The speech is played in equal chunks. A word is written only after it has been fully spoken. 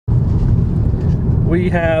We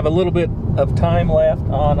have a little bit of time left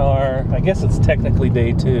on our, I guess it's technically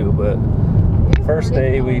day 2, but first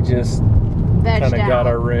day we just kind of got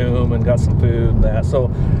our room and got some food and that. So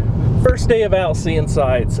first day of out seeing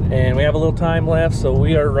sights, and we have a little time left, so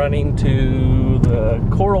we are running to the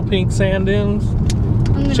coral pink sand dunes.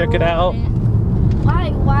 Check it out.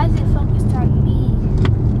 Why is it focused on me?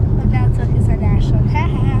 But now it's focused on Ashland.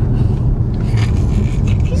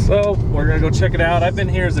 So we're gonna go check it out. I've been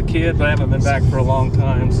here as a kid, but I haven't been back for a long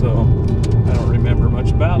time, so I don't remember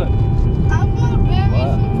much about it. I'm not very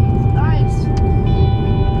nice.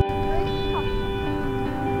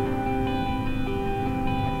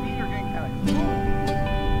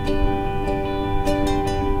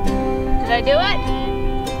 Did I do it?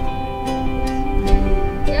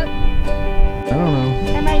 Yep. I don't know.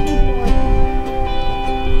 I might need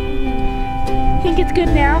more. Think it's good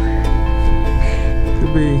now?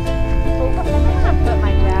 Could be. I'm gonna put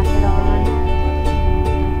my jacket on.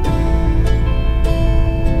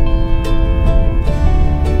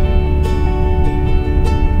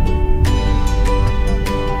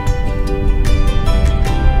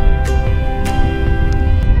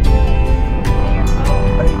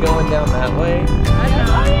 Are you going down that way? Oh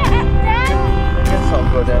yeah, Dad. I guess I'll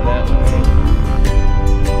go down that way.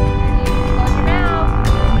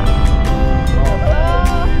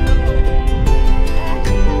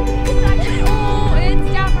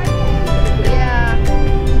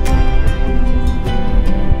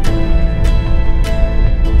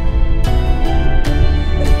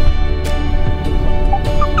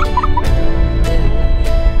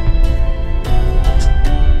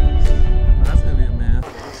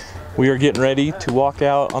 We are getting ready to walk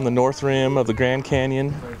out on the north rim of the Grand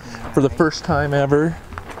Canyon for the first time ever.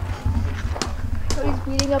 So he's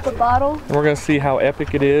beating up a bottle. And we're gonna see how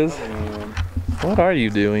epic it is. What are you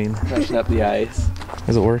doing? Brushing up the ice.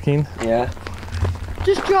 Is it working? Yeah.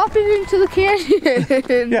 Just drop it into the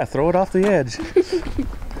canyon. Yeah, throw it off the edge. It's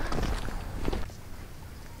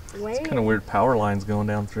kind of weird power lines going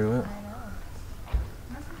down through it.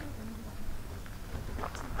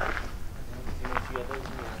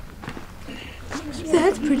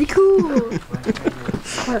 That's pretty cool.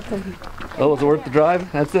 Oh, was it worth the drive?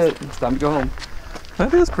 That's it. It's time to go home.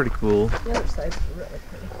 That is pretty cool. The other side's really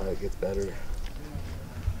pretty. Oh, it gets better.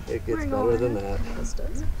 It gets better than that. This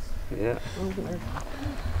does? Yeah.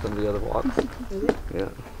 Some of the other walks. Yeah.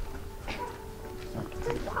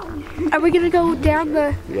 Are we gonna go down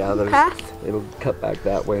the path? It'll cut back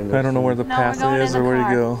that way. I don't know where the path is or where to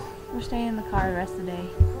go. We're staying in the car the rest of the day.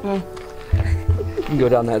 You can go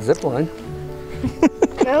down that zip line.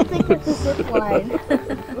 I don't think it's a zip line.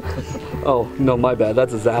 Oh, no, my bad.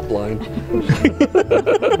 That's a zap line.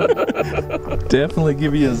 Definitely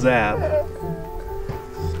give you a zap.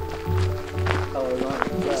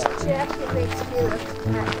 Jacket makes me look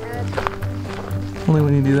bad. Only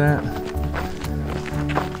when you do that.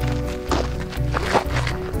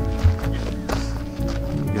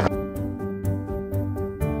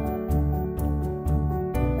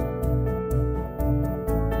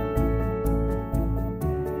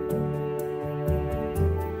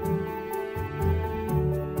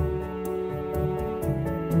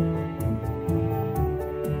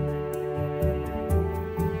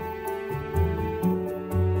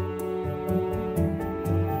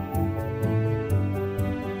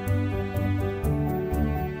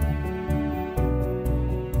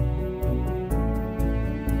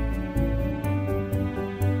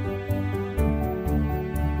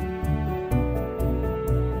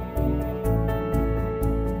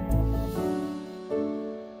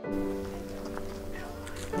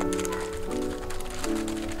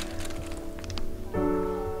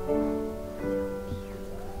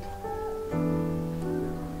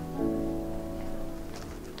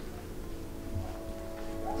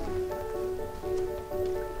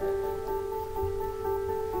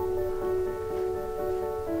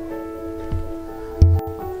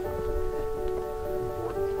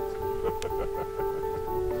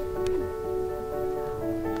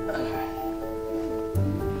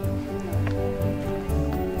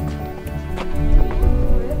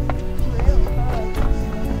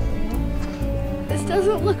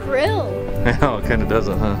 Doesn't look real. I know, it kind of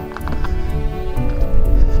doesn't, huh?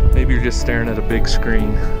 Maybe you're just staring at a big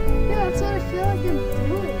screen. Yeah, that's what I feel like I'm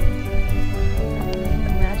doing.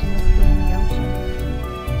 Imagine this being the ocean.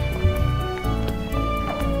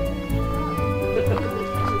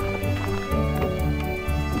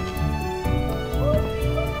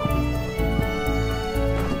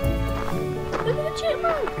 Look at the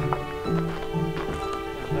chipmunk.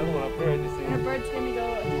 Another one up there. I just seen And a bird's gonna go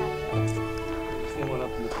attack us. one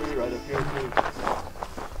up in the tree right up here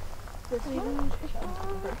too. This one?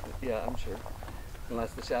 Yeah, I'm sure.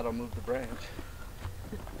 Unless the shadow moved the branch.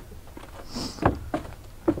 It's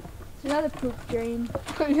another poop drain.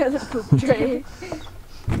 Another poop drain.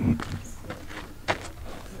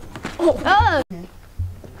 Oh!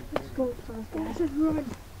 Let's go fast. Let's run.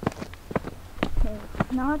 Okay,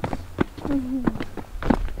 not.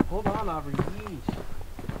 Hold on, Aubrey. Yeesh.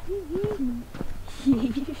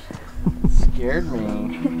 Scared me.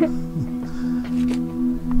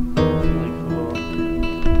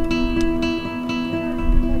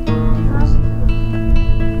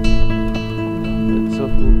 It's so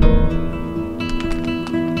cool.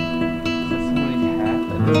 Is that somebody's hat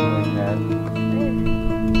that doesn't like that?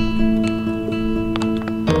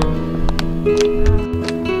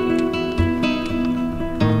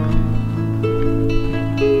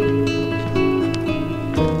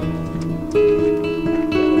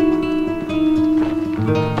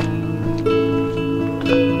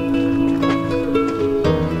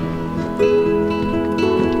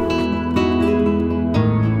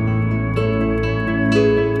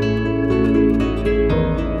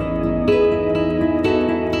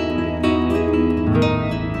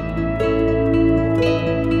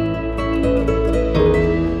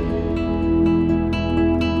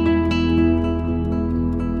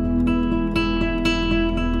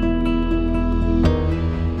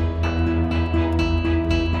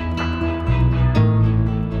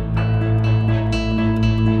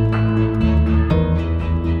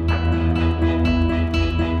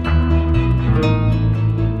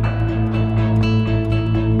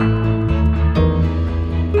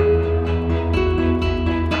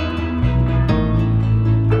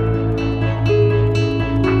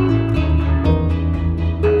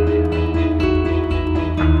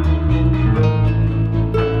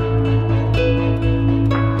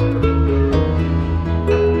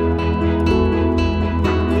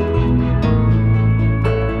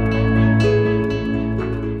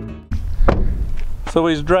 So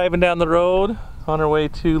he's driving down the road on our way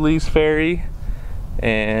to Lee's Ferry,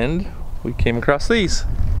 and we came across these.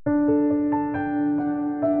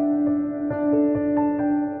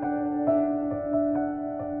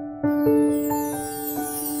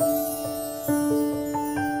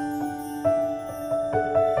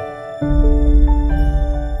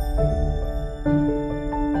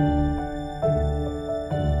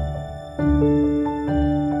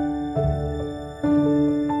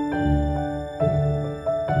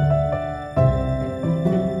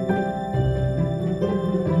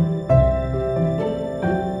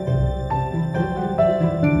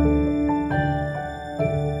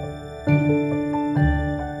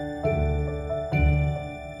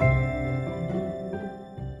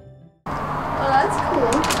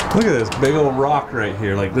 Look at this big old rock right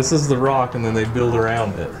here. Like, this is the rock, and then they build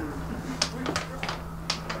around it.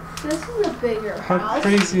 This is a bigger How house.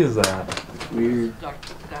 crazy is that? Weird.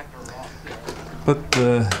 But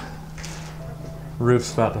the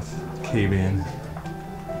roof's about to cave in.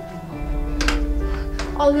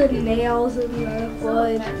 All the nails and the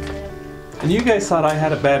wood. And you guys thought I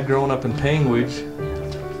had it bad growing up in Panguitch.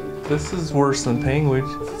 This is worse than Panguitch.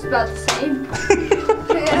 It's about the same.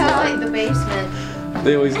 It's like the basement.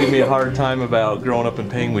 They always give me a hard time about growing up in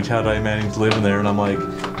Panguitch. How did I manage living there? And I'm like,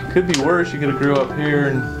 could be worse. You could have grew up here.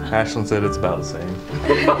 And Ashlyn said it's about the same.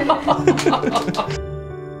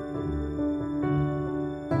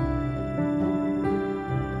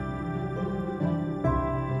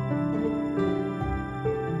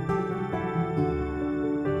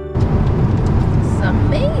 It's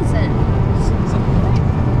amazing.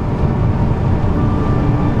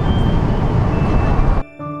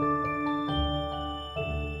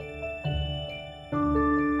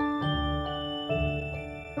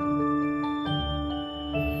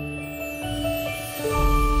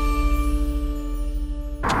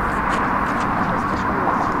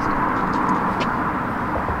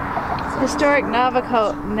 Historic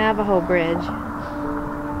Navajo Bridge.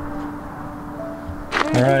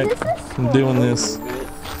 All right, I'm doing this.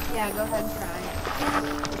 Yeah, go ahead and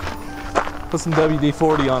try. Put some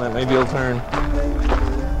WD-40 on it. Maybe it'll turn.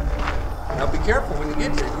 Now be careful when you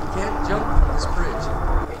get there. You can't jump this bridge.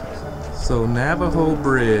 So Navajo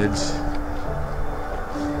Bridge,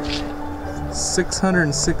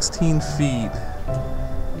 616 feet.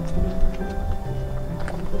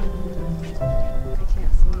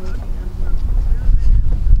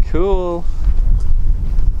 Cool.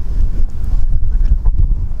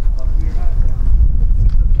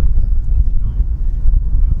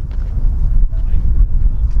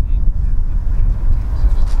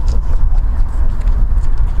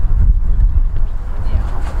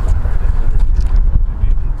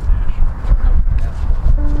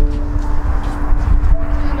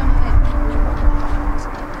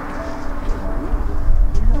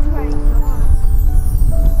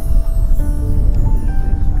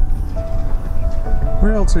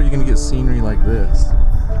 else are you gonna get scenery like this?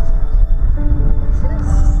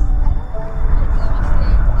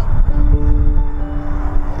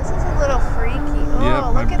 This is a little freaky. Oh,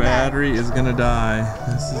 Yep, my look at battery is gonna die.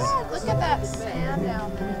 This is. that. Look at that sand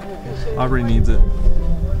down there. Aubrey needs it.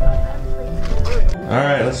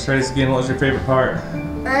 Alright, let's try this again. What was your favorite part?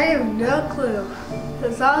 I have no clue.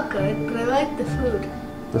 It's all good, but I like the food.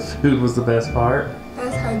 The food was the best part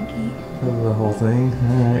That's hungry. of the whole thing.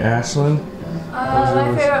 Alright, Ashlyn?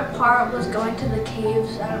 My favorite part was going to the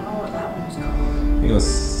caves. I don't know what that one was called. I think it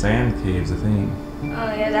was sand caves, I think. Oh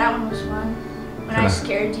yeah, that one was fun. When I Kinda-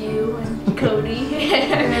 scared you and Cody.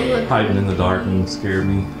 Hiding in the dark and scared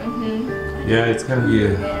me. Yeah, it's kind of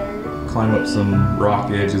you climb up some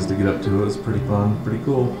rock edges to get up to it. It's pretty fun, pretty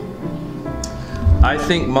cool. I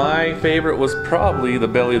think my favorite was probably the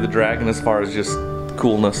belly of the dragon as far as just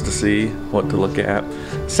coolness to see, what to look at.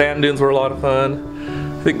 Sand dunes were a lot of fun.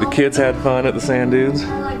 I think the kids had fun at the sand dunes.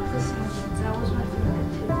 I like the sand dunes. That was my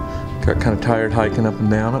favorite too. Got kind of tired hiking up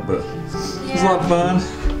and down it, but it was a lot of fun.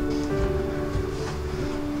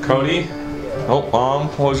 Cody? Oh, Mom,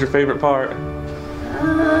 what was your favorite part?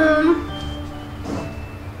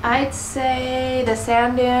 I'd say the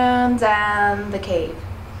sand dunes and the cave.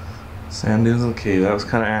 Sand dunes and the cave, that was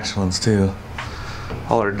kind of Ashlyn's too.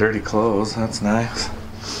 All her dirty clothes, that's nice.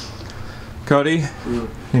 Cody,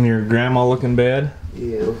 in your grandma looking bed,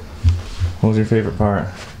 Yeah. what was your favorite part?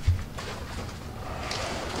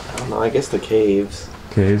 I don't know, I guess the caves.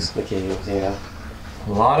 Caves. The caves, yeah.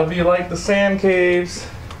 A lot of you like the sand caves.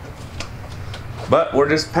 But we're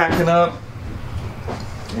just packing up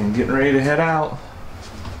and getting ready to head out.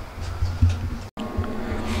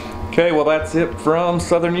 Okay, well that's it from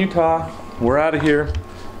Southern Utah. We're out of here.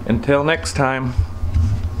 Until next time.